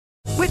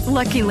With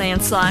Lucky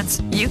Land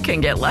Slots, you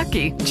can get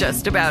lucky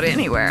just about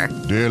anywhere.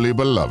 Dearly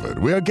beloved,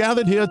 we are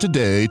gathered here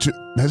today to...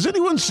 Has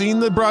anyone seen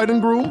the bride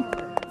and groom?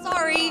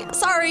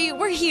 Sorry,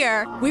 we're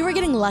here. We were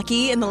getting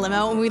lucky in the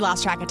limo and we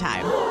lost track of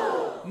time.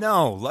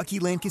 No, Lucky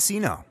Land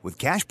Casino, with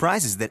cash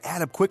prizes that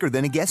add up quicker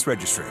than a guest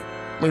registry.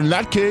 In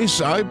that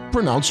case, I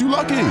pronounce you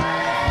lucky.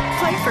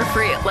 Play for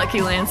free at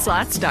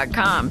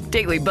LuckyLandSlots.com.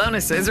 Daily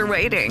bonuses are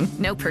waiting.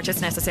 No purchase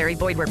necessary.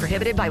 Void where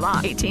prohibited by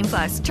law.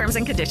 18+. Terms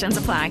and conditions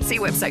apply. See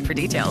website for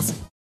details.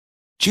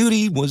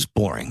 Judy was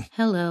boring.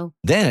 Hello.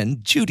 Then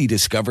Judy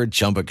discovered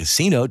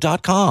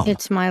ChumbaCasino.com.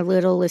 It's my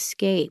little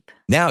escape.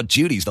 Now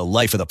Judy's the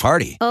life of the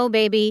party. Oh,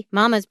 baby,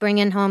 mama's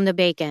bringing home the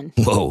bacon.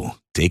 Whoa,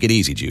 take it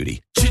easy,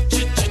 Judy.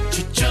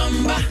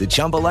 The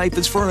Chumba life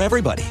is for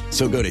everybody.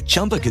 So go to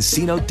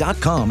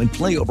ChumbaCasino.com and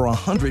play over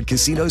 100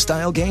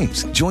 casino-style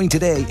games. Join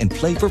today and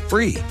play for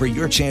free for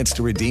your chance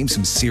to redeem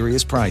some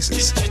serious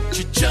prizes.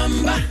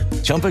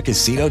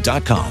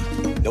 ChumbaCasino.com.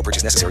 No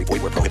purchase necessary.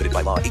 Void where prohibited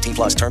by law.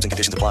 18+. Terms and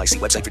conditions apply. See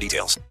website for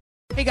details.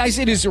 Hey guys,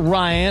 it is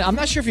Ryan. I'm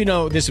not sure if you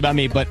know this about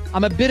me, but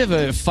I'm a bit of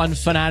a fun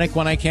fanatic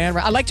when I can.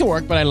 I like to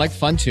work, but I like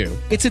fun too.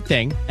 It's a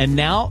thing. And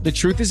now the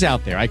truth is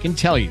out there. I can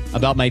tell you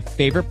about my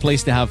favorite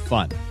place to have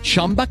fun.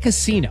 Chumba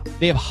Casino.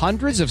 They have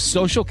hundreds of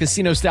social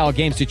casino style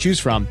games to choose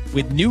from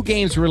with new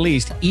games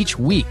released each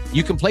week.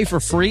 You can play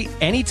for free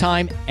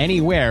anytime,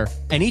 anywhere.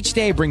 And each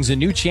day brings a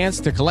new chance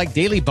to collect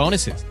daily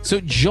bonuses. So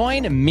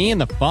join me in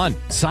the fun.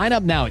 Sign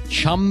up now at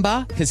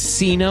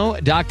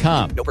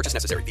ChumbaCasino.com. No purchase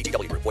necessary.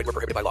 VGW. Void where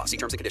prohibited by law. See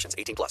terms and conditions.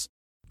 18+.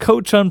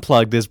 Coach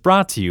Unplugged is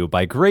brought to you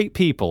by great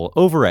people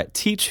over at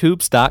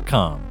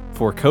TeachHoops.com.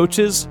 For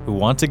coaches who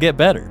want to get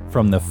better.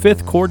 From the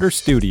Fifth Quarter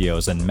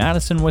Studios in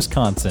Madison,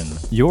 Wisconsin,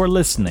 you're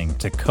listening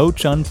to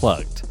Coach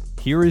Unplugged.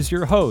 Here is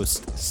your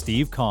host,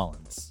 Steve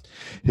Collins.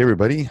 Hey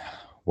everybody,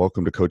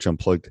 welcome to Coach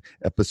Unplugged,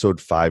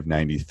 episode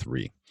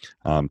 593.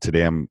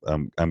 Today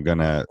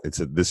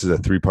this is a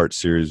 3-part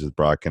series with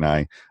Brock and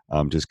I,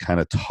 just kind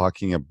of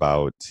talking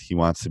about, he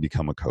wants to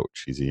become a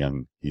coach. He's a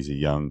young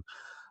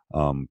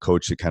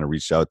coach that kind of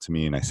reached out to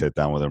me, and I sat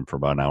down with him for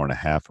about an hour and a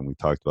half, and we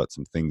talked about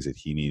some things that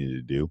he needed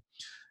to do,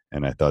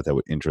 and I thought that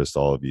would interest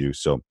all of you.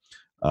 So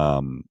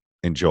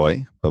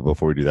enjoy. But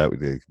before we do that,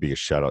 we'd like to be a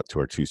shout out to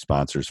our 2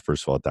 sponsors.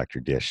 First of all,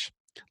 Dr. Dish.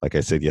 Like I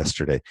said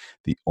yesterday,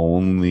 the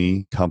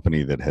only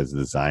company that has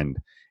designed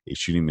a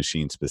shooting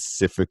machine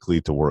specifically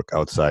to work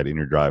outside in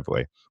your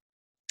driveway,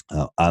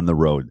 on the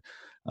road.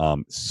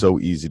 So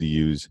easy to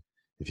use.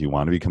 If you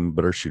want to become a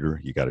better shooter,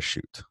 you got to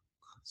shoot.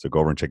 So go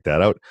over and check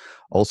that out.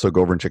 Also,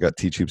 go over and check out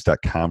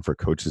teachhoops.com for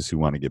coaches who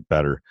want to get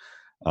better.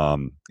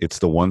 It's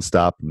the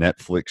one-stop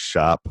Netflix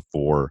shop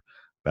for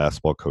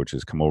basketball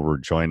coaches. Come over,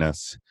 join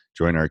us,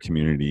 join our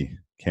community.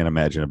 Can't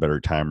imagine a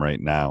better time right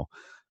now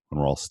when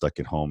we're all stuck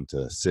at home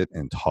to sit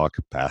and talk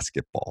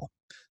basketball.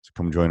 So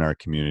come join our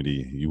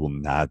community. You will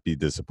not be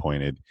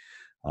disappointed.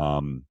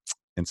 And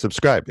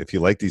subscribe. If you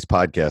like these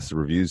podcasts, the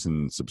reviews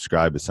and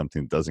subscribe is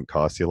something that doesn't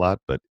cost you a lot,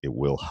 but it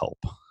will help.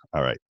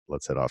 All right,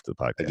 let's head off to the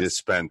podcast. I just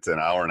spent an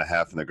hour and a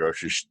half in the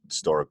grocery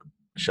store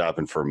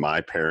shopping for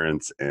my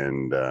parents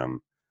and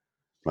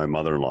my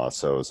mother-in-law.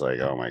 So it was like,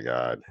 oh my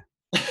God.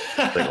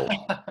 It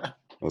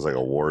was like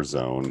a war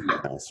zone, to be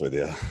honest with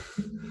you.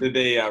 Did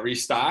they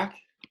restock?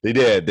 They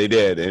did.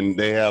 And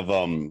they have,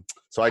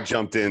 so I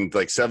jumped in,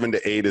 like 7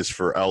 to 8 is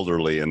for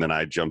elderly. And then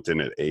I jumped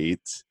in at 8.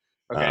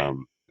 Okay.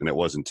 And it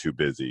wasn't too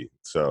busy.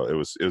 So it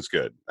was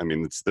good. I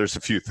mean, there's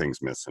a few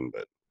things missing,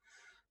 but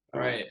all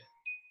right.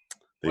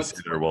 They say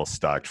they're well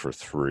stocked for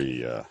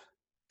 3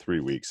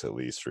 weeks, at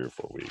least 3 or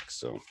 4 weeks.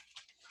 So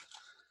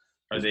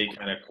are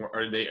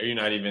you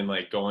not even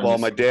like going? Well,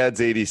 my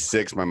dad's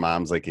 86. My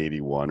mom's like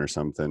 81 or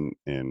something.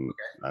 And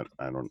okay.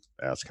 I don't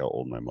ask how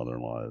old my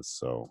mother-in-law is.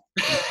 So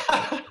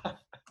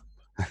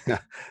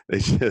they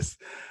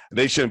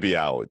shouldn't be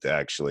out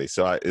actually.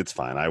 So it's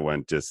fine. I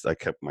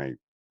kept my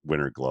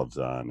winter gloves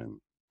on and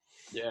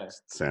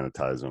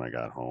sanitized when I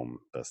got home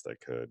best I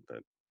could.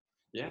 But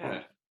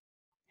yeah.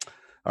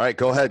 All right,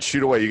 go ahead.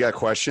 Shoot away. You got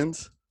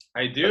questions?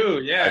 I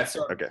do. Yeah.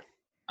 Okay.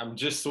 I'm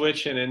just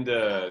switching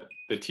into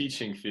the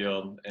teaching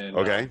field, and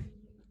okay.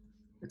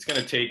 It's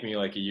going to take me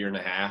like a year and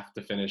a half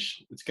to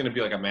finish. It's going to be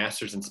like a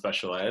master's in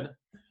special ed.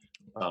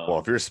 Well,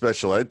 if you're a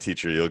special ed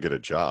teacher, you'll get a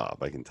job.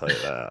 I can tell you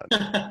that.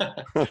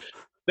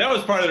 That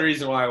was part of the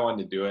reason why I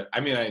wanted to do it.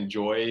 I mean, I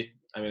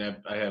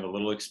have a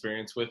little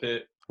experience with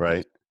it.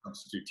 Right.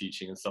 Substitute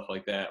teaching and stuff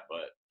like that,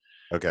 but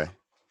okay.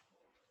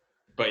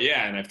 But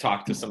yeah, and I've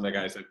talked to some of the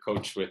guys I've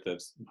coached with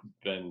that's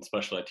been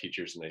special ed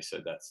teachers, and they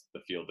said that's the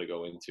field to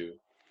go into.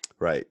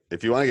 Right.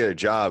 If you want to get a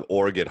job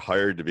or get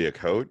hired to be a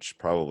coach,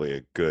 probably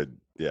a good,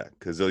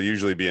 because there'll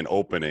usually be an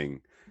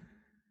opening.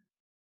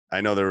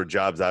 I know there were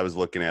jobs I was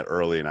looking at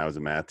early, and I was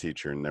a math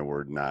teacher, and there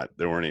weren't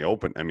any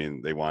open. I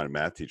mean, they wanted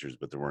math teachers,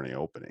 but there weren't any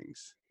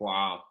openings.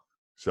 Wow.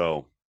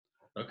 So,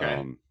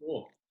 okay,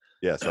 cool.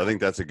 Yeah, so I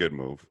think that's a good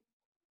move.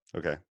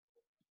 Okay.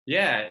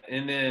 Yeah,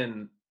 and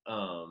then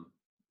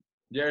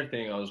the other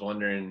thing I was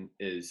wondering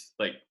is,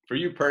 like, for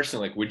you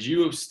personally, like, would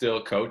you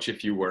still coach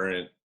if you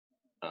weren't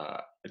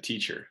a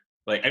teacher?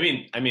 Like, I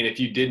mean, if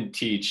you didn't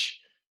teach,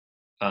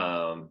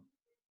 I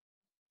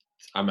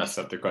messed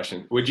up the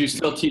question. Would you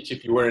still teach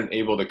if you weren't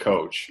able to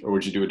coach, or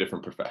would you do a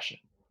different profession?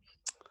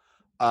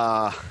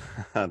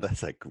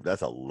 That's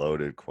a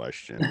loaded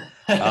question.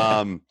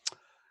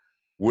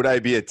 Would I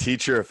be a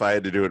teacher if I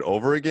had to do it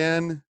over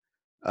again?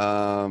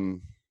 That's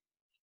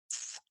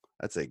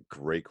a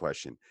great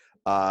question.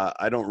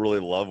 I don't really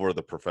love where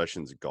the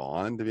profession's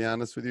gone, to be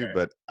honest with you,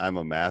 but I'm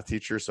a math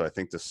teacher, so I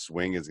think the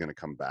swing is going to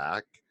come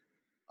back.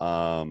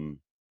 I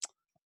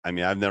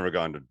mean, I've never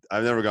gone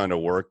to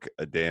work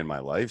a day in my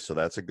life, so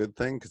that's a good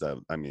thing, because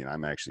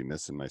I'm actually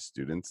missing my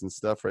students and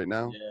stuff right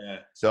now. Yeah.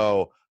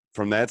 So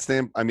from that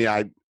standpoint,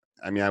 I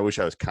wish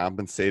I was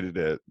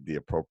compensated the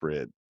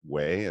appropriate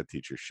way a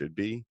teacher should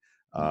be.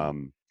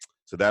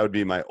 So that would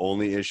be my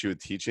only issue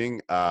with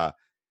teaching.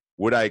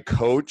 Would I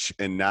coach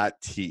and not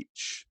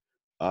teach?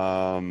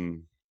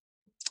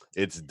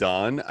 It's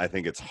done. I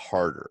think it's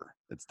harder.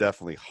 It's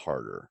definitely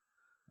harder.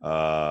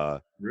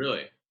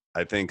 Really?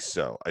 I think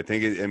so. I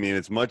think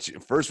it's much.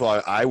 First of all,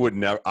 I would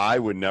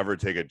never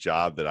take a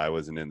job that I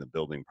wasn't in the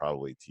building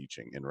probably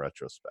teaching, in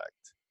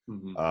retrospect.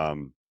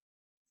 Mm-hmm.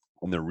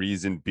 And the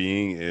reason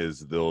being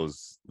is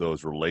those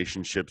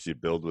relationships you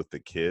build with the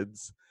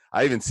kids.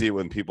 I even see it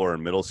when people are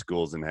in middle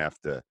schools and they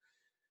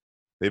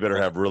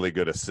better have really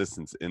good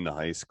assistants in the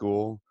high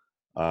school.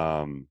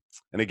 And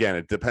again,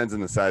 it depends on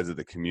the size of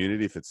the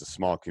community. If it's a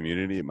small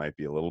community, it might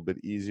be a little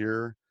bit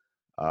easier.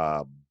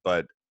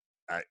 But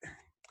the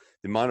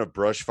amount of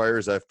brush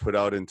fires I've put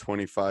out in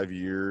 25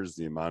 years,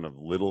 the amount of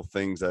little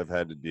things I've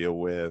had to deal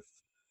with,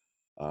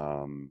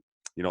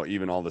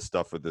 even all the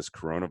stuff with this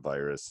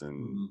coronavirus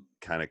and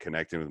kind of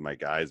connecting with my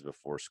guys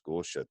before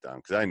school shut down,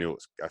 because I knew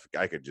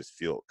I could just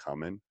feel it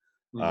coming.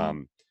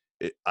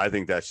 I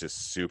think that's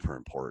just super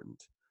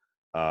important.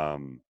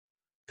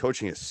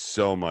 Coaching is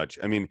so much.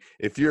 I mean,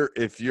 if you're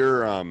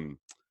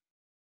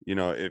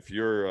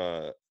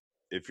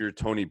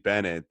Tony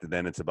Bennett,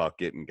 then it's about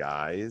getting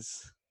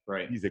guys.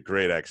 Right. He's a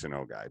great X and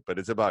O guy, but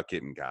it's about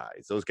getting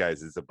guys. Those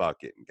guys, it's about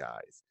getting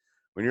guys.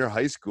 When you're a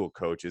high school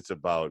coach, it's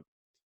about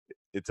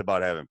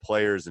having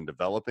players and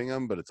developing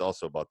them, but it's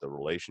also about the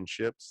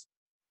relationships.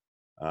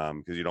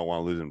 Because you don't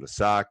want to lose them to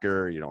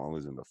soccer, you don't want to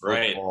lose them to football.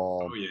 Right.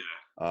 Oh yeah.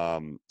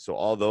 So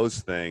all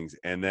those things,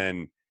 and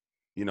then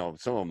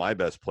some of my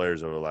best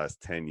players over the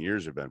last 10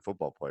 years have been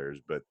football players,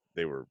 but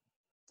they were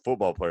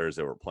football players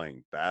that were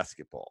playing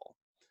basketball.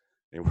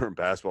 They weren't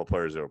basketball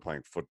players that were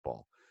playing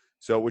football.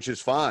 So, which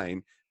is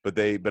fine, but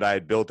I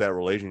had built that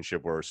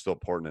relationship where it's still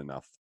important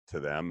enough to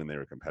them and they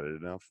were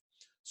competitive enough.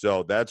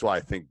 So that's why I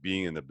think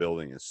being in the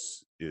building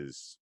is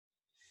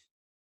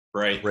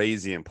right,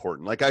 crazy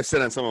important. Like I've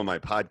said on some of my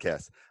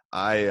podcasts,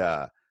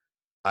 I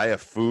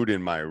have food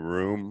in my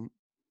room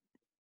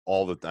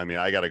I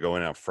got to go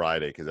in on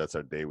Friday because that's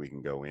our day we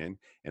can go in.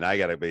 And I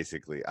got to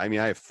I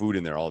have food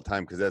in there all the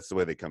time because that's the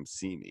way they come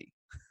see me.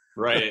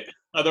 Right.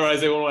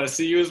 Otherwise they won't want to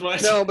see you as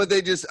much. No, but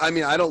they just, I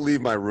don't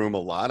leave my room a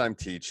lot. I'm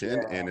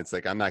teaching and it's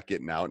like, I'm not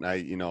getting out. And I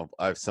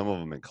have some of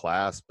them in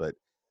class, but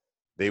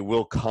they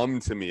will come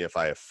to me if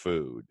I have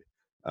food,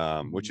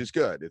 which is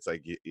good. It's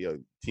like, a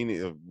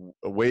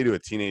way to a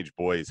teenage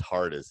boy's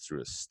heart is through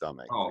his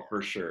stomach. Oh,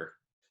 for sure.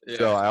 Yeah.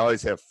 So I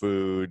always have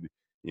food.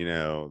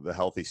 The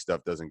healthy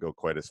stuff doesn't go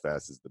quite as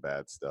fast as the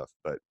bad stuff,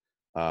 but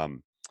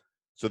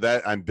so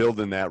that I'm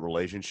building that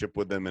relationship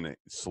with them, and it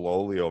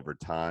slowly over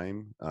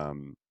time.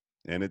 And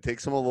it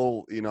takes them a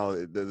little,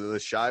 the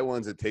shy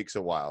ones, it takes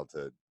a while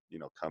to,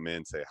 come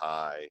in, say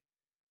hi,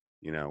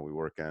 we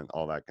work on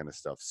all that kind of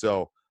stuff.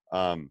 So,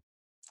 I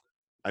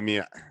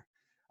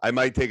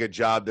might take a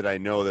job that I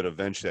know that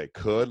eventually I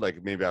could,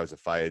 like maybe I was a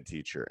Phi Ed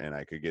teacher and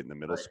I could get in the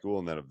middle school,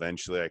 and then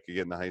eventually I could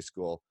get in the high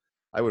school.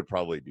 I would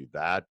probably do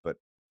that, but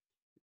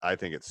I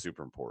think it's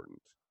super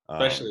important.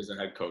 Especially as a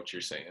head coach,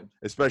 you're saying.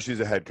 Especially as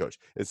a head coach.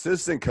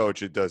 Assistant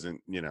coach, it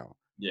doesn't,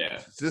 Yeah.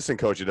 Assistant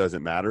coach, it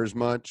doesn't matter as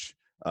much.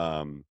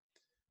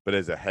 But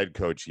as a head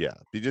coach, yeah.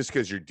 Just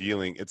because you're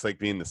dealing, it's like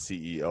being the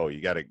CEO. You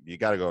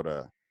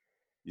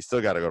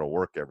still got to go to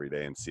work every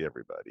day and see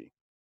everybody.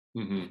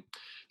 Mm-hmm.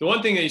 The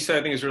one thing that you said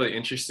I think is really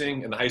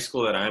interesting in the high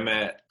school that I'm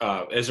at,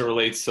 as it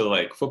relates to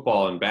like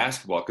football and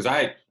basketball, because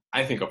I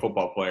think a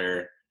football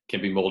player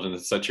can be molded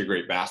into such a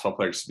great basketball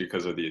player just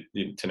because of the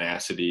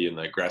tenacity and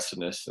the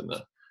aggressiveness and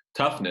the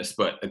toughness.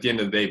 But at the end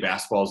of the day,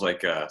 basketball is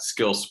like a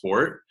skill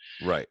sport.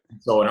 Right.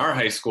 So in our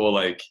high school,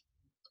 like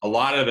a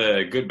lot of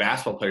the good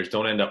basketball players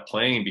don't end up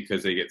playing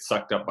because they get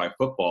sucked up by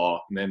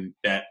football, and then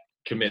that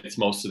commits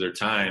most of their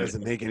time. It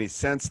doesn't make any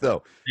sense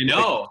though. I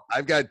know. Like,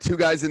 I've got two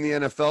guys in the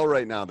NFL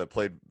right now that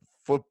played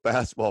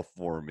basketball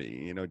for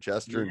me.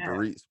 Jester and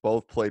Doris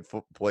both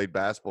played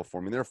basketball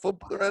for me. They're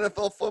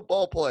NFL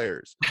football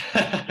players.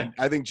 And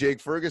I think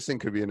Jake Ferguson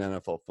could be an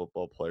NFL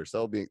football player.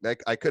 So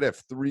I could have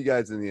three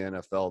guys in the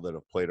NFL that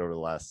have played over the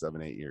last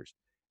 7-8 years.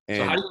 And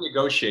so how do you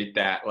negotiate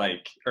that,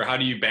 or how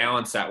do you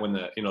balance that when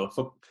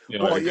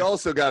well, you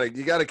also got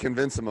to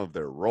convince them of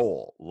their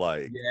role.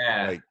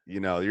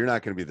 You're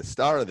not going to be the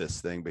star of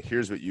this thing, but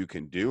here's what you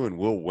can do, and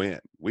we'll win.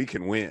 We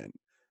can win.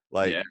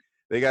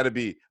 They got to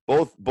be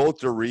both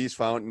Doris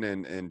Fountain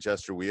and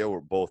Jester Wea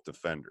were both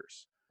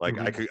defenders.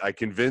 Like I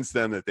convinced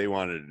them that they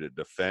wanted to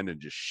defend and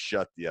just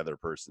shut the other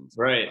person's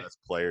best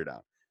player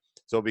down.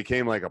 So it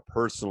became like a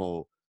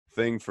personal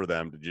thing for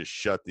them to just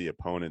shut the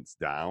opponents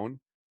down.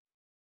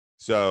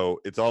 So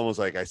it's almost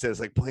like I said,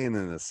 it's like playing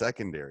in the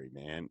secondary,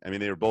 man. I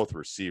mean, they were both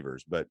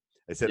receivers, but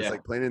I said, it's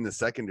like playing in the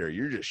secondary.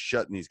 You're just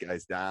shutting these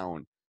guys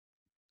down.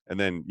 And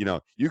then,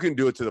 you can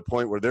do it to the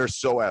point where they're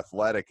so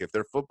athletic, if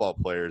they're football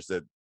players,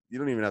 that you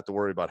don't even have to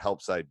worry about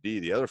help side D.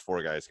 The other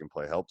 4 guys can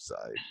play help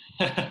side.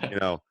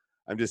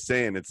 I'm just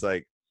saying, it's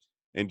like,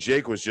 and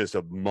Jake was just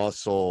a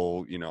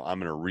muscle, I'm going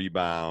to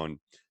rebound.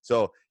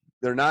 So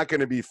they're not going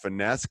to be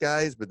finesse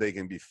guys, but they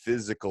can be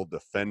physical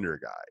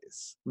defender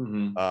guys.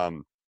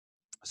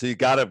 So you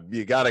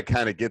gotta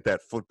kind of get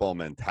that football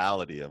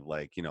mentality of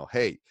like,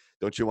 hey,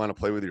 don't you want to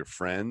play with your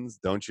friends?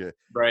 Don't you?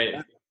 Right.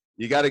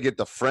 You got to get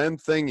the friend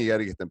thing. You got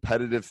to get the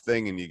competitive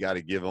thing, and you got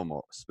to give them a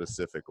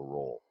specific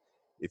role.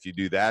 If you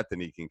do that, then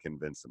you can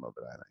convince them of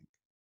it, I think.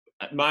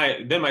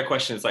 My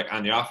question is like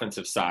on the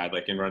offensive side,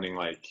 like in running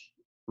like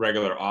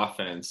regular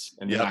offense,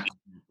 and you're not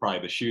probably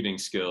the shooting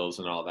skills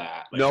and all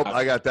that. Like, nope,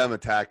 I got them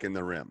attacking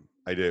the rim.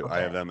 I do. Okay. I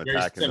have them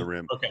attacking the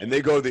rim, and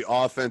they go to the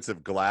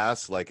offensive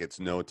glass like it's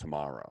no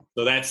tomorrow.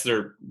 So that's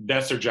their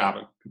job: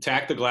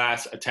 attack the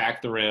glass,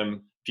 attack the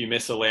rim. If you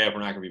miss a layup,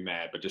 we're not gonna be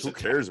mad. But just who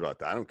cares about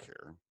that? I don't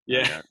care.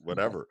 Yeah,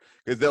 whatever,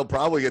 because they'll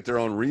probably get their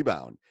own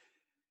rebound.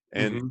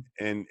 And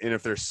and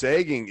if they're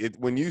sagging,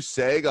 when you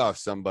sag off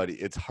somebody,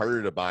 it's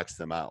harder to box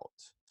them out.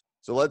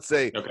 So let's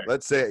say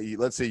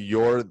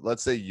you're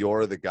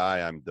the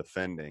guy I'm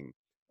defending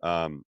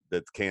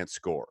that can't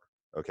score.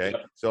 Okay,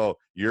 so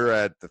you're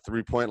at the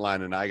 3-point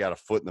line and I got a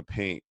foot in the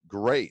paint.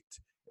 Great.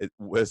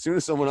 As soon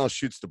as someone else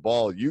shoots the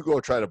ball, you go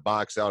try to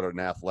box out an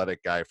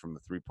athletic guy from the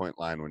 3-point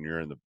line when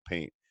you're in the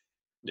paint.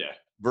 Yeah,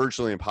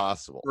 virtually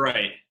impossible.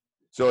 Right.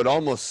 So it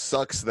almost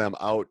sucks them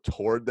out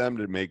toward them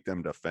to make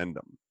them defend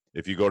them.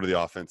 If you go to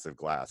the offensive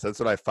glass, that's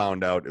what I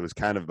found out. It was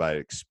kind of by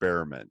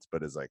experiment,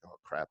 but it's like, oh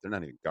crap, they're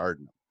not even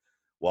guarding them.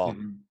 Well,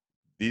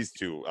 these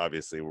two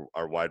obviously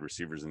are wide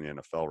receivers in the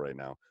NFL right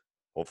now.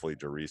 Hopefully,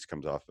 Darius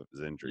comes off of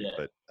his injury,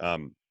 but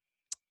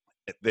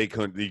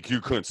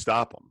you couldn't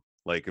stop them.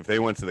 Like if they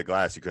went to the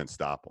glass, you couldn't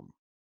stop them.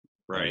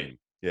 Right. I mean,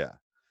 yeah.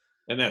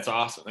 And that's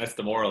awesome. That's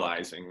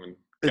demoralizing when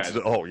guys.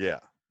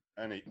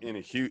 And in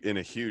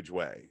a huge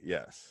way,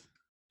 yes.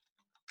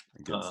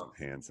 And get some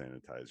hand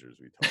sanitizers.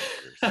 We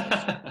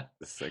talked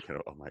just thinking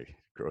about my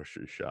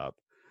grocery shop.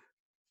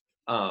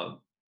 In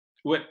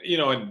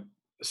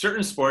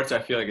certain sports, I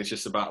feel like it's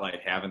just about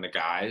like having the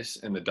guys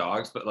and the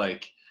dogs, but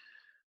like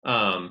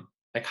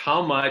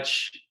how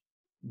much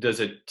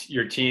does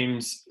your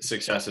team's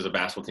success as a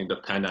basketball team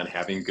depend on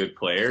having good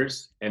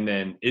players? And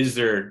then is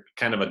there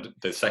kind of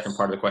the second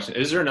part of the question,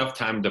 is there enough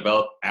time to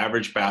develop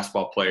average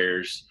basketball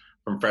players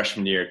from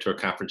freshman year to a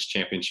conference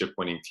championship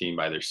winning team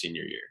by their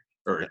senior year?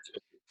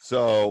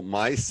 So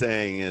my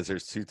saying is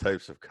there's 2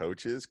 types of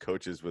coaches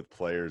with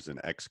players and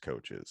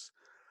ex-coaches.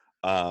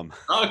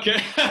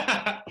 Okay.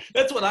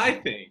 That's what I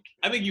think.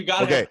 I think you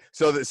got okay.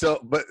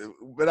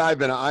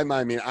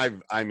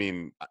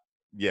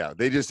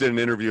 They just did an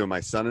interview with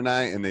my son and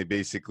I, and they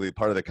basically,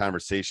 part of the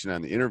conversation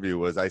on the interview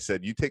was, I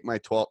said, you take my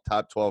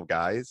top 12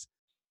 guys,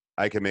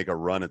 I can make a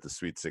run at the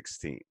Sweet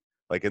 16.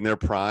 Like in their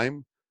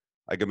prime,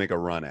 I could make a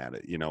run at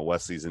it.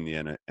 Wesley's in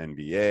the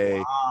NBA.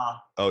 Wow.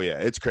 Oh yeah,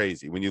 it's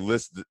crazy. When you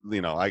list,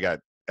 I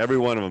got every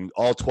one of them,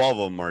 all 12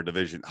 of them are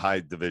high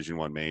Division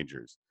I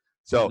majors.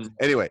 So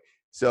anyway,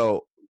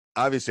 so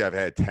obviously I've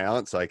had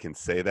talent, so I can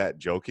say that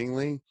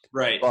jokingly.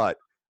 Right. But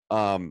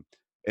an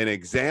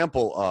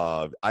example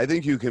of, I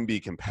think you can be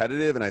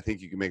competitive, and I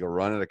think you can make a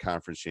run at a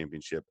conference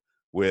championship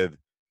with,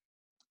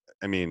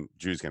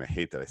 Drew's gonna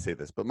hate that I say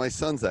this, but my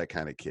son's that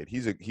kind of kid.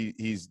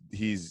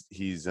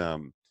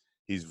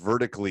 He's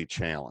vertically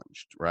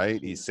challenged,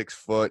 right? He's 6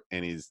 foot,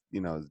 and he's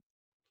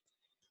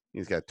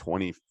got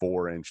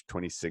 24-inch,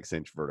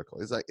 26-inch vertical.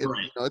 It's like,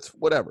 it's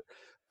whatever,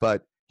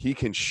 but he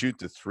can shoot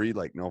the 3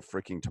 like no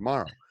freaking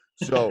tomorrow.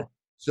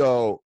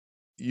 So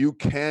you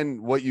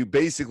can, what you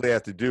basically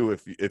have to do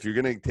if you're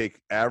going to take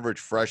average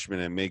freshmen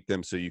and make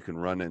them so you can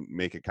run and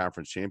make a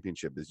conference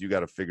championship, is you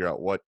got to figure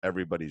out what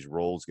everybody's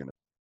role is going to be.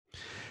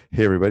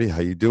 Hey everybody,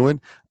 how you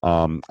doing?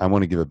 I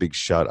want to give a big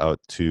shout out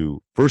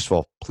to, first of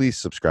all, please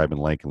subscribe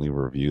and like and leave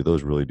a review.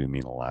 Those really do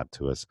mean a lot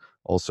to us.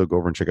 Also, go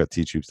over and check out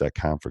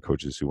teachhoops.com for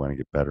coaches who want to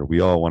get better.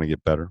 We all want to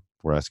get better.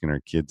 We're asking our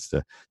kids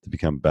to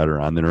become better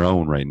on their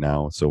own right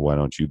now. So why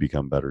don't you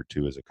become better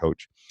too as a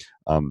coach?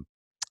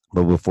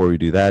 But before we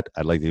do that,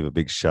 I'd like to give a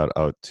big shout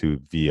out to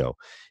Veo.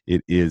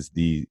 It is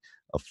the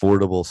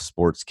affordable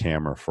sports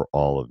camera for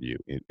all of you.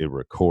 It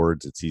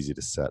records. It's easy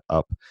to set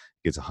up. It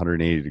gets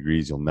 180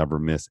 degrees. You'll never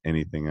miss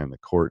anything on the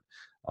court.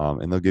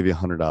 And they'll give you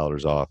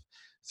 $100 off.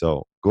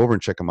 So go over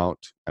and check them out.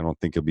 I don't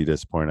think you'll be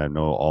disappointed. I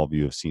know all of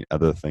you have seen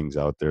other things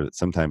out there that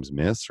sometimes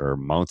miss or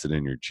mounted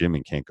in your gym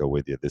and can't go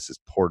with you. This is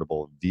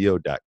portable.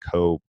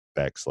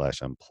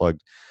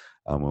 Veo.co/unplugged.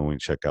 When we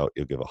check out,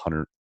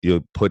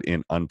 you'll put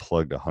in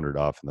unplugged $100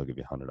 off, and they'll give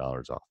you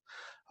 $100 off.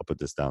 I'll put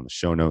this down in the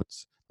show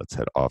notes. let's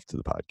head off to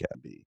the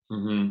podcast.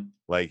 Mm-hmm.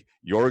 Like,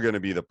 you're going to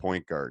be the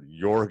point guard.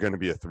 You're going to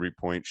be a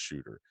 3-point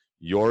shooter.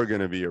 You're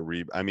going to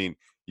be I mean,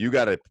 you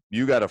got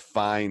to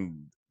find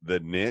the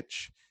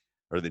niche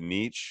or the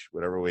niche,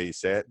 whatever way you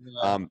say it,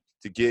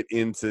 to get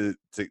into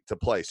to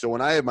play. So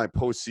when I had my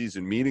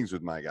postseason meetings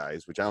with my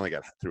guys, which I only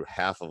got through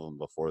half of them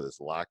before this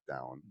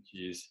lockdown.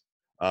 Jeez.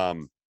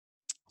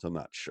 So I'm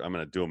not sure. I'm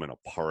going to do them in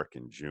a park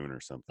in June or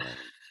something.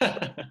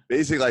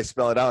 Basically, I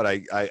spell it out.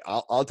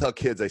 I'll tell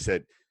kids, I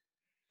said,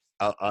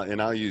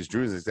 and I'll use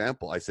Drew as an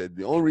example. I said,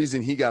 the only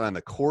reason he got on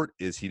the court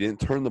is he didn't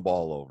turn the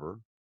ball over.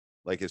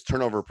 Like, his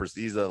turnover,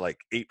 he's like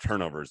 8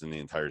 turnovers in the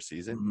entire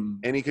season,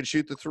 and he could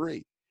shoot the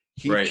 3.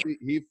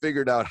 He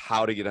figured out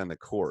how to get on the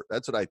court.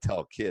 That's what I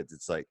tell kids.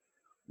 It's like,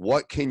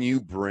 what can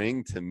you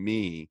bring to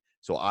me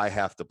so I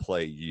have to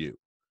play you?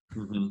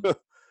 Mm-hmm.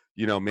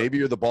 You know, maybe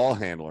you're the ball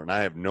handler and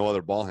I have no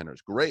other ball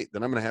handlers. Great.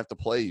 Then I'm going to have to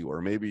play you.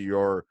 Or maybe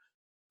you're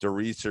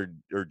Doris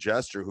or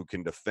Jester who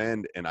can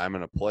defend and I'm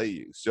going to play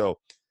you. So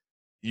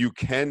you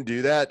can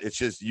do that. It's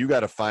just you got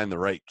to find the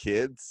right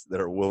kids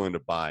that are willing to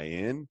buy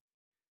in.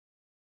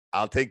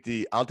 I'll take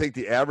the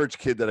average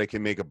kid that I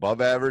can make above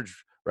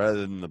average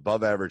rather than the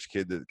above average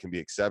kid that can be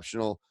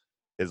exceptional,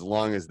 as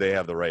long as they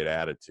have the right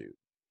attitude.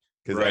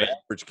 Because that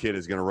average kid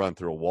is going to run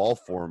through a wall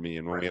for me,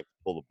 and when we have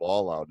to pull the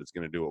ball out, it's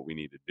going to do what we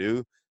need to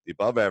do. The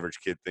above average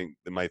kid they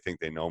might think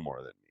they know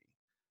more than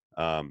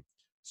me.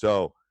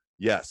 So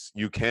yes,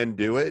 you can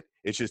do it.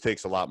 It just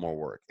takes a lot more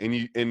work,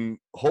 and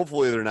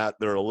hopefully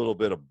they're a little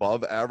bit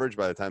above average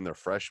by the time they're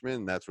freshmen.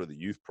 And that's where the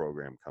youth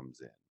program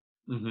comes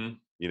in. Mm-hmm.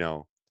 You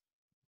know,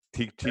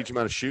 teach them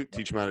how to shoot,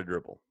 teach them how to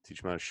dribble,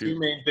 teach them how to shoot. 2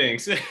 main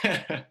things.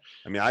 I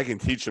mean, I can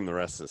teach them the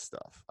rest of the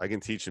stuff. I can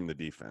teach them the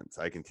defense.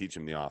 I can teach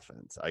them the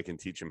offense. I can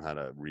teach them how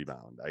to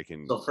rebound. I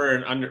can. So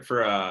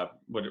for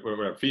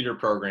a feeder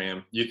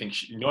program, you think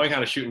knowing how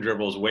to shoot and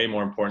dribble is way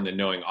more important than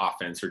knowing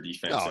offense or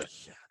defense? Oh,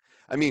 yeah.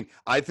 I mean,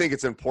 I think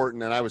it's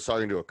important, and I was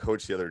talking to a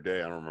coach the other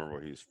day. I don't remember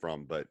where he was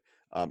from, but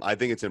I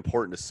think it's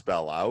important to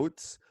spell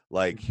out,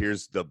 like,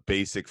 here's the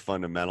basic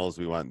fundamentals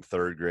we want in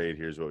 3rd grade.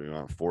 Here's what we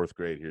want in 4th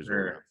grade. Here's what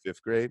we want in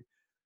 5th grade.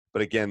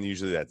 But again,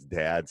 usually that's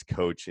dad's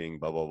coaching,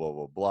 blah, blah, blah,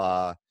 blah,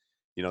 blah.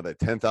 You know, that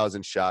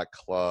 10,000 shot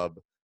club,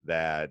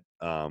 that,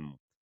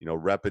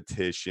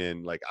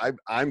 repetition. Like,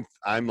 I'm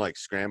like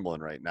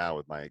scrambling right now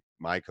with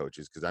my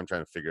coaches, because I'm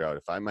trying to figure out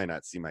if I might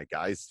not see my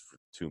guys for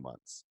 2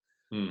 months.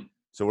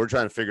 So we're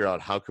trying to figure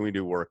out, how can we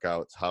do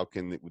workouts? How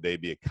can they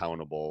be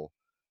accountable?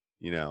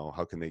 You know,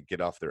 how can they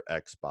get off their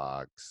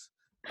Xbox?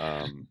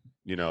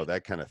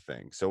 That kind of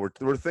thing. So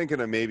we're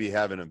thinking of maybe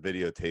having them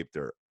videotape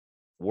their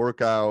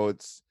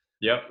workouts.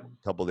 Yep.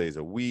 A couple days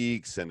a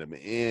week, send them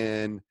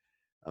in,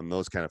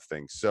 those kind of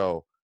things.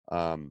 So,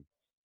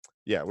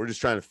 we're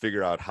just trying to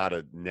figure out how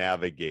to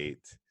navigate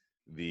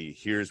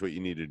here's what you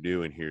need to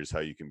do and here's how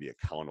you can be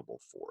accountable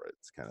for it,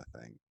 kind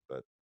of thing.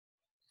 But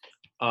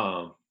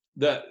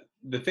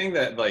the thing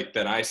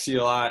that I see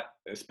a lot,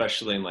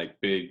 especially in like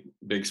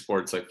big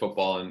sports like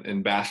football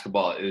and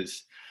basketball,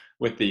 is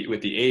with the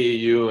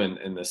AAU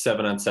and the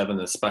 7-on-7,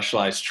 the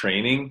specialized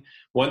training.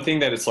 One thing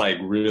that it's like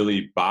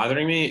really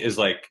bothering me is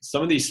like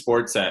some of these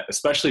sports that,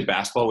 especially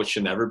basketball, which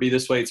should never be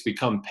this way, it's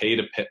become pay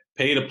to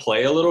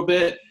play a little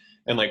bit.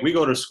 And like, we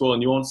go to school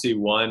and you won't see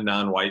one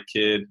non-white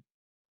kid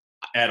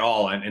at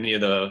all on any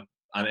of the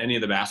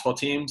basketball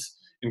teams.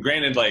 And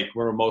granted, like,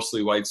 we're a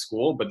mostly white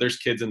school, but there's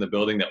kids in the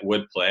building that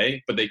would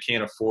play, but they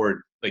can't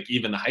afford like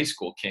even the high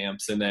school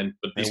camps. And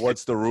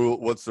what's the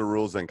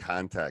rules and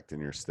contact in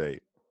your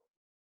state?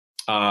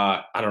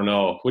 I don't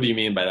know. What do you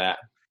mean by that?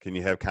 Can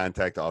you have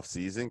contact off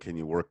season? Can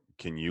you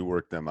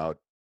work them out?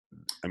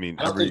 I mean,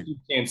 I don't think you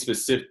can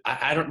specific.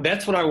 I don't.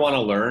 That's what I want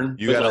to learn.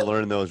 You got to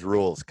learn those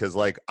rules, because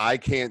like, I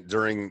can't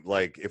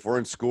if we're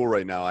in school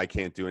right now, I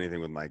can't do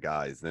anything with my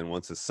guys. Then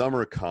once the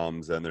summer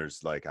comes, then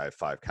there's like, I have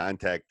 5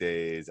 contact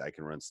days. I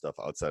can run stuff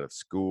outside of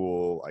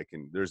school.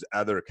 There's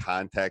other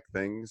contact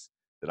things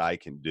that I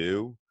can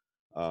do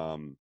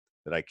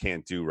that I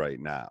can't do right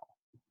now.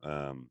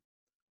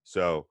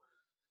 So.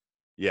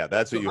 Yeah,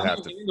 that's what you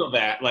have to handle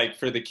that, like,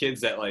 for the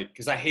kids that, like,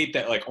 because I hate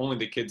that, like, only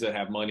the kids that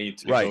have money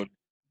to go.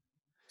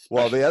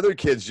 Well, the other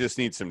kids just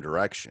need some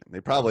direction.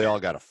 They probably all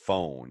got a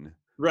phone.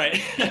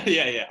 Right.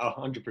 Yeah,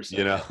 100%.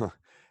 You know,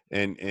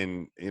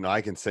 and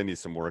I can send you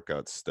some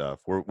workout stuff.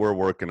 We're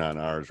working on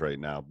ours right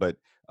now, but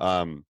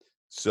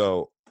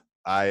so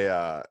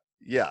I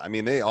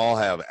mean, they all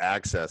have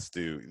access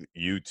to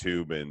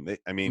YouTube, and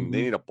they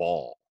need a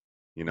ball.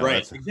 You know,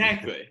 right?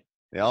 Exactly.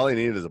 All they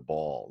need is a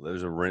ball.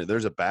 There's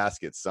a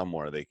basket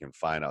somewhere they can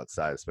find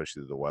outside,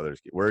 especially if the weather's.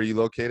 Where are you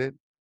located?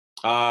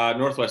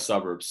 Northwest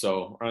suburbs.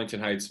 So Arlington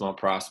Heights, Mount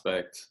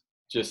Prospect,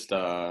 just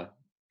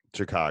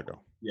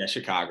Chicago. Yeah,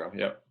 Chicago.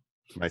 Yep.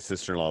 My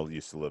sister-in-law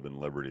used to live in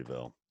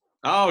Libertyville.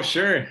 Oh,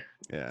 sure.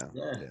 Yeah.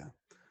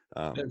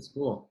 That's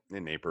cool.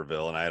 In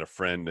Naperville, and I had a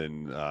friend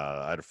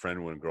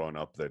when growing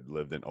up that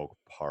lived in Oak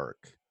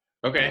Park.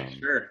 Okay,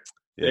 sure.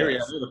 Yeah, they're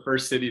the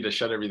first city to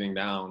shut everything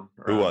down.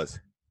 Who was?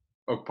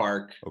 Oak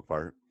Park.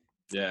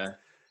 Yeah.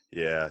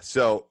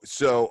 So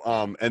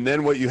and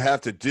then what you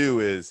have to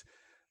do is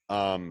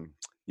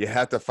you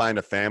have to find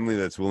a family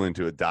that's willing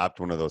to adopt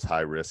one of those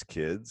high risk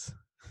kids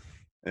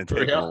and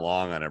take them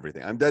along on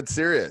everything. I'm dead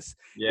serious.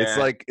 Yeah.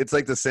 It's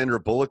like the Sandra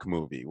Bullock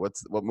movie. What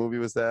movie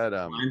was that?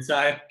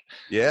 Inside.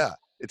 Yeah.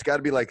 It's got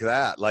to be like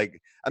that.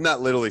 Like, I'm not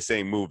literally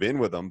saying move in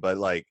with them, but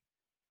like,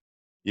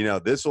 you know,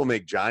 this will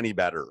make Johnny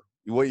better.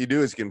 What you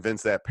do is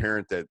convince that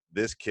parent that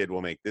this kid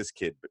will make this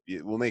kid,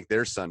 it will make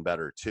their son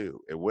better too.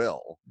 It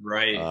will.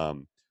 Right.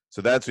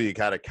 So that's where you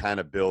gotta kind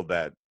of build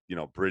that, you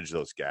know, bridge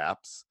those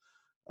gaps.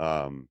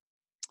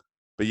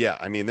 But yeah,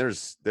 I mean,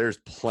 there's a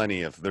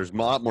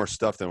lot more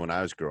stuff than when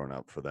I was growing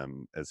up for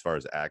them as far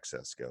as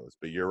access goes.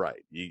 But you're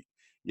right.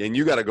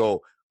 You got to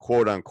go,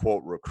 quote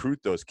unquote, recruit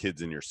those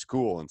kids in your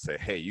school and say,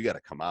 hey, you got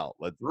to come out.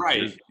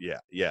 Right.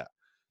 Yeah.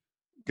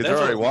 Because they're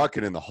already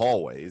walking in the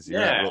hallways.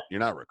 You're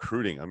not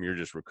recruiting them. You're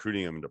just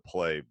recruiting them to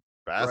play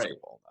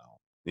basketball now.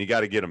 You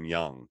got to get them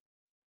young.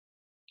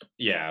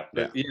 Yeah,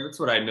 but that's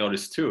what I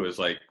noticed too. Is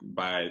like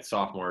by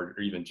sophomore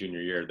or even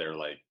junior year, they're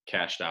like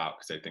cashed out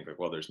because they think like,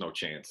 well, there's no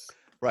chance.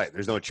 Right.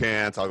 There's no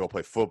chance. I'll go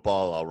play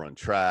football. I'll run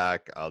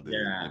track. I'll do.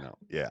 You know.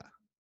 Yeah,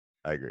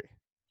 I agree.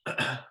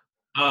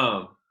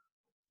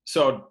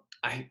 So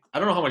I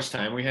don't know how much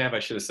time we have. I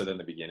should have said in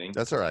the beginning.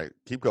 That's all right.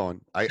 Keep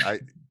going. I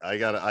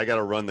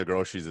gotta run the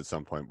groceries at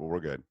some point, but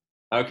we're good.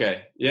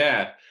 Okay.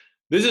 Yeah.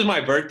 This is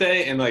my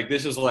birthday, and like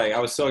this is like I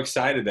was so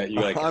excited that you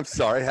like. I'm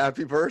sorry.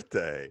 Happy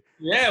birthday.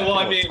 Yeah. Well,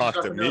 I mean,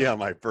 talk to me on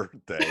my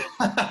birthday,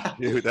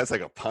 dude. That's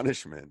like a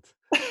punishment.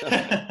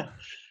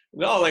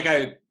 No,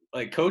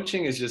 like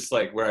coaching is just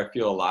like where I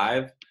feel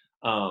alive.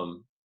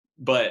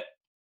 But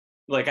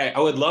like I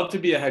would love to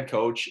be a head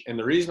coach, and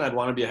the reason I'd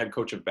want to be a head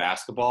coach of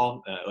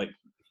basketball, like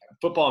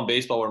football and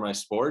baseball were my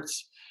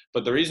sports.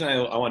 But the reason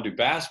I want to do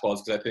basketball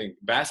is because I think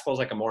basketball is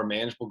like a more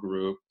manageable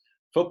group.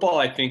 Football,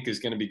 I think, is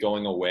going to be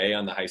going away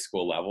on the high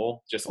school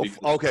level.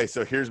 Okay,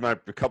 so here's a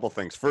couple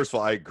things. First of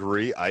all, I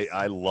agree.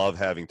 I love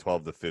having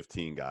 12 to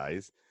 15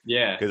 guys.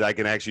 Yeah. Because I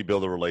can actually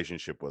build a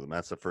relationship with them.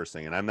 That's the first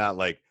thing. And I'm not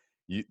like,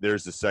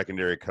 there's the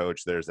secondary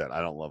coach, there's that.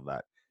 I don't love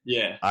that.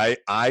 Yeah.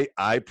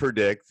 I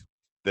predict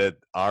that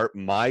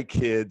my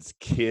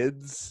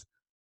kids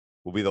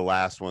will be the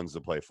last ones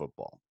to play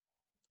football.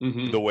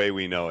 Mm-hmm. The way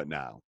we know it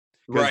now.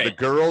 Because right.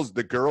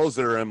 the girls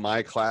that are in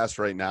my class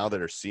right now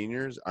that are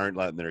seniors aren't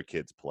letting their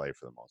kids play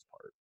for the most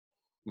part.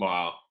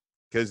 Wow.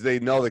 Because they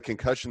know the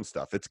concussion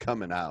stuff. It's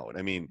coming out.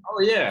 I mean,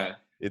 oh yeah.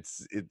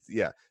 It's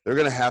they're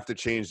going to have to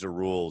change the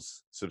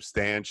rules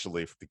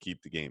substantially to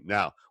keep the game.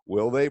 Now,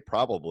 will they?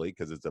 Probably,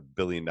 because it's a $1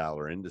 billion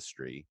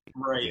industry,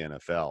 right. The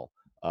NFL.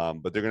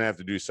 But they're going to have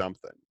to do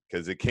something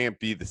because it can't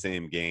be the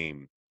same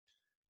game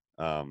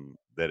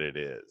that it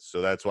is.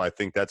 So that's why I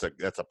think that's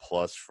a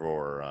plus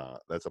for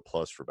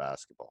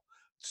basketball.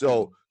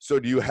 So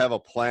do you have a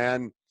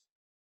plan?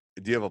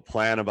 Do you have a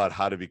plan about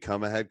how to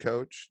become a head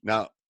coach?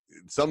 Now,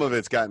 some of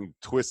it's gotten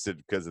twisted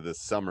because of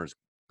this summer's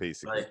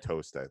basically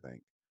toast, I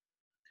think.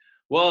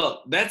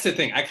 Well, that's the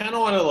thing. I kind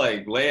of want to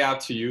like lay out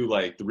to you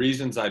like the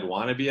reasons I'd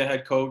want to be a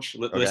head coach.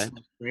 Listen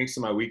my strengths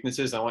and my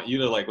weaknesses. I want you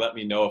to like let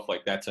me know if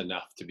like that's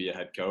enough to be a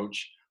head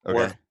coach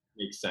or if it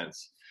makes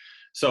sense.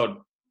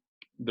 So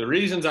the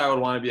reasons I would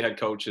want to be a head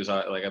coach is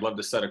I'd love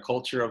to set a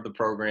culture of the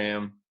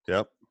program.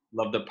 Yep.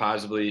 Love to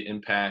positively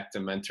impact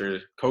and mentor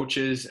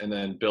coaches and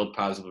then build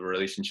positive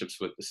relationships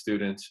with the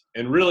students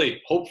and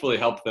really hopefully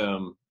help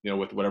them,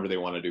 with whatever they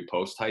want to do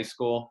post high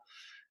school.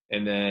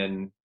 And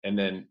then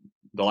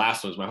the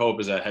last one is my hope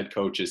as a head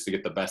coach is to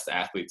get the best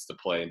athletes to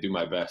play and do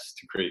my best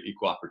to create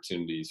equal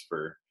opportunities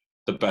for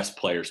the best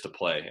players to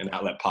play and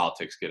not let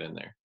politics get in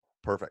there.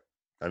 Perfect.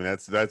 I mean,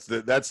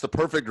 that's the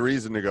perfect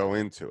reason to go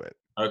into it.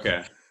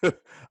 Okay.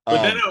 But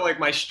then like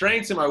my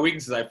strengths and my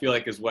weaknesses, I feel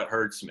like is what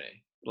hurts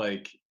me.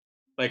 My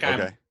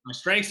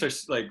strengths are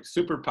like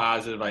super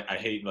positive. I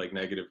hate like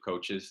negative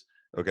coaches.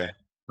 Okay.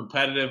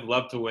 Competitive,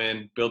 love to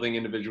win, building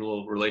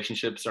individual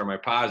relationships are my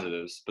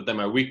positives. But then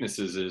my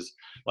weaknesses is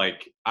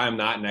like I'm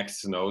not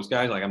next to those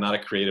guys. Like I'm not a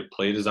creative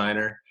play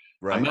designer.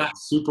 Right. I'm not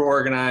super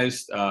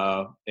organized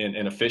and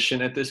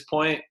efficient at this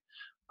point.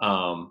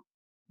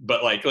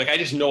 But like I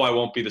just know I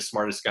won't be the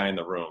smartest guy in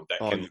the room.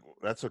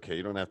 That's okay.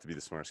 You don't have to be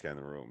the smartest guy in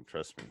the room.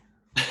 Trust me.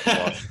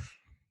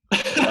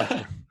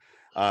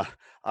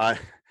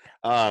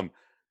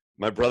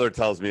 My brother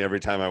tells me every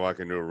time I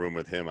walk into a room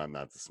with him, I'm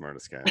not the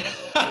smartest guy.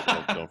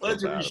 Don't feel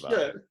bad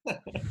about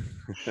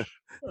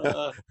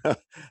it.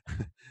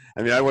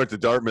 I mean, I went to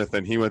Dartmouth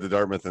and he went to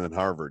Dartmouth and then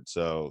Harvard.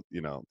 So,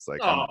 it's like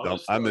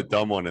I'm the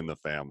dumb one in the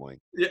family.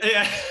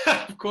 Yeah,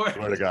 of course.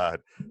 Swear to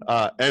God.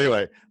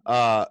 Anyway,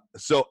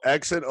 so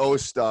X and O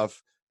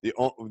stuff,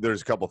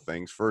 there's a couple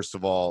things. First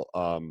of all,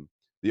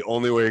 the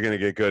only way you're going to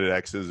get good at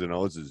X's and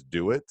O's is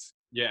do it.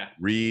 Yeah.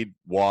 Read,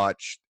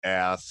 watch,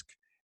 ask,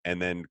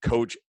 and then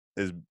coach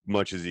as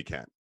much as you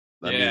can.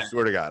 I mean,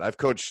 swear to God, I've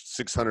coached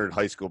 600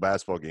 high school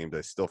basketball games.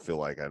 I still feel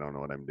like I don't know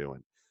what I'm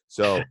doing.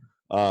 So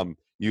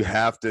you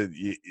have to,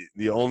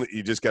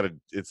 you just got to,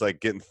 it's like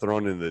getting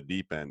thrown into the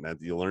deep end.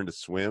 You learn to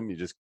swim. You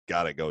just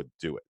got to go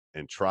do it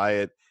and try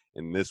it.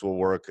 And this will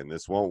work and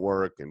this won't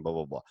work and blah,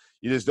 blah, blah.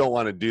 You just don't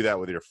want to do that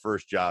with your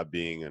first job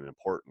being an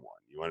important one.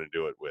 You want to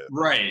do it with.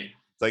 Right.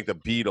 It's like the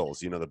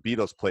Beatles. You know, the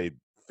Beatles played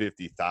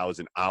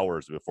 50,000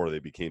 hours before they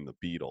became the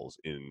Beatles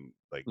in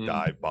like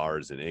dive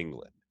bars in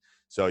England.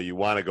 So you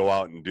want to go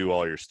out and do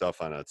all your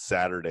stuff on a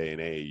Saturday in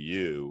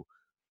AAU,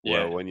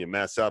 where when you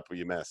mess up,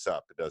 you mess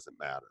up. It doesn't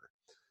matter.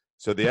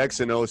 So the X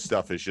and O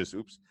stuff is just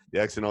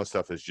the X and O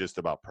stuff is just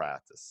about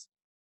practice.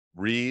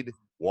 Read,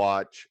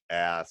 watch,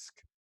 ask,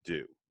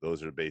 do.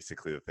 Those are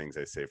basically the things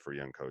I say for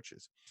young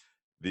coaches.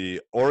 The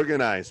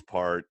organized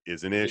part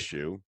is an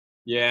issue.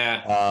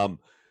 Yeah.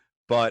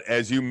 But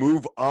as you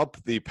move up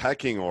the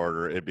pecking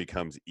order, it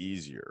becomes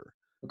easier.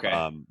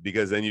 Okay.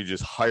 Because then you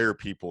just hire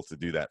people to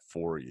do that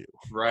for you.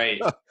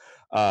 Right.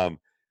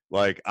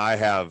 Like I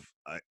have,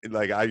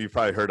 you've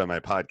probably heard on my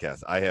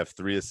podcast, I have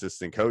 3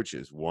 assistant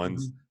coaches.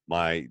 One's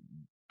my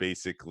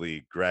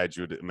basically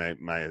graduate,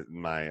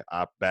 my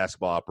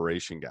basketball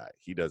operation guy.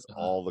 He does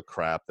all the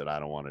crap that I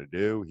don't want to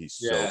do. He's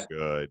so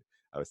good.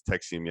 I was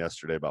texting him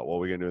yesterday about what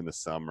we're going to do in the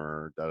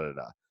summer,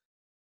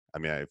 I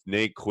mean, if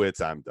Nate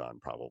quits, I'm done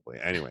probably.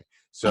 Anyway,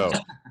 so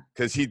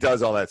because he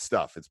does all that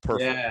stuff, it's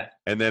perfect. Yeah.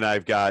 And then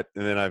I've got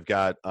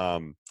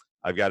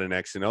an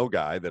X and O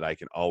guy that I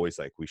can always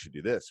like, we should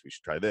do this, we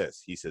should try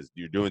this. He says,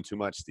 you're doing too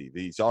much, Steve.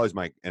 He's always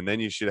and then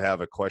you should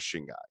have a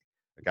question guy,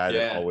 a guy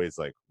that always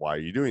like, why are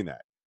you doing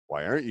that?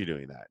 Why aren't you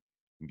doing that?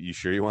 You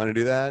sure you want to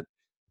do that?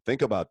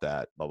 Think about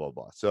that, blah, blah,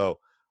 blah. So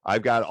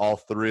I've got all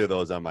 3 of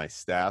those on my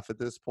staff at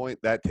this point.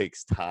 That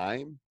takes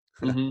time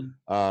to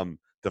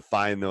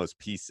find those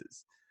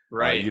pieces.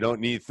 Right. You don't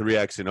need 3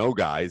 X and O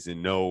guys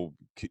and no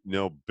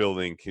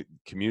building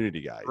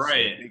community guys.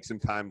 Right. So take some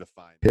time to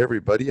find. Hey,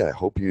 everybody. I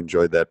hope you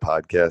enjoyed that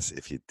podcast.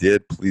 If you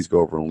did, please go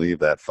over and leave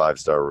that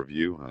 5-star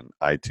review on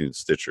iTunes,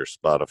 Stitcher,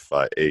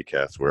 Spotify,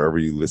 Acast, wherever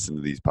you listen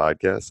to these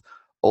podcasts.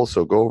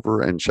 Also, go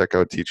over and check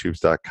out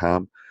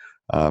teachhoops.com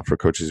for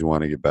coaches who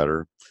want to get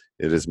better.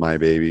 It is my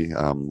baby.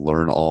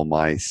 Learn all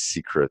my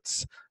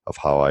secrets of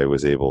how I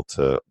was able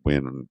to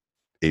win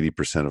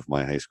 80% of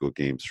my high school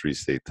games, 3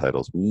 state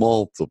titles,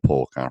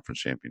 multiple conference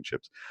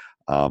championships.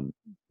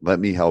 Let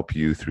me help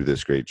you through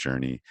this great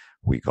journey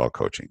we call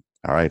coaching.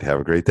 All right. Have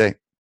a great day.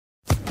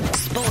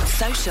 Sports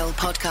Social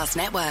Podcast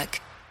Network.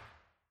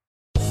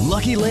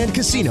 Lucky Land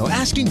Casino,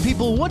 asking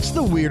people, what's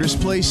the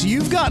weirdest place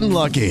you've gotten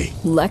lucky?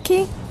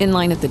 Lucky? In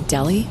line at the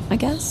deli, I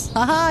guess?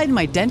 Aha, in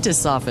my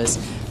dentist's office.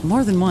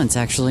 More than once,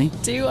 actually.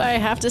 Do I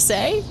have to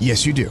say?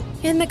 Yes, you do.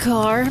 In the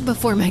car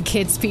before my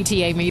kids'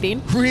 PTA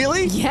meeting.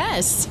 Really?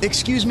 Yes.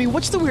 Excuse me,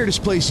 what's the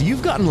weirdest place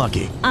you've gotten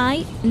lucky?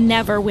 I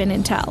never win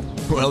and tell.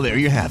 Well, there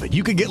you have it.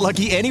 You can get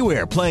lucky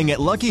anywhere, playing at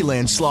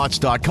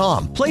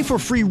LuckyLandSlots.com. Play for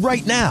free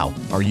right now.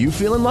 Are you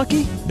feeling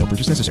lucky? No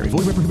purchase necessary. Void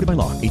where prohibited by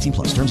law.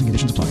 18+. Terms and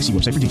conditions apply. See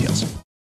website for details.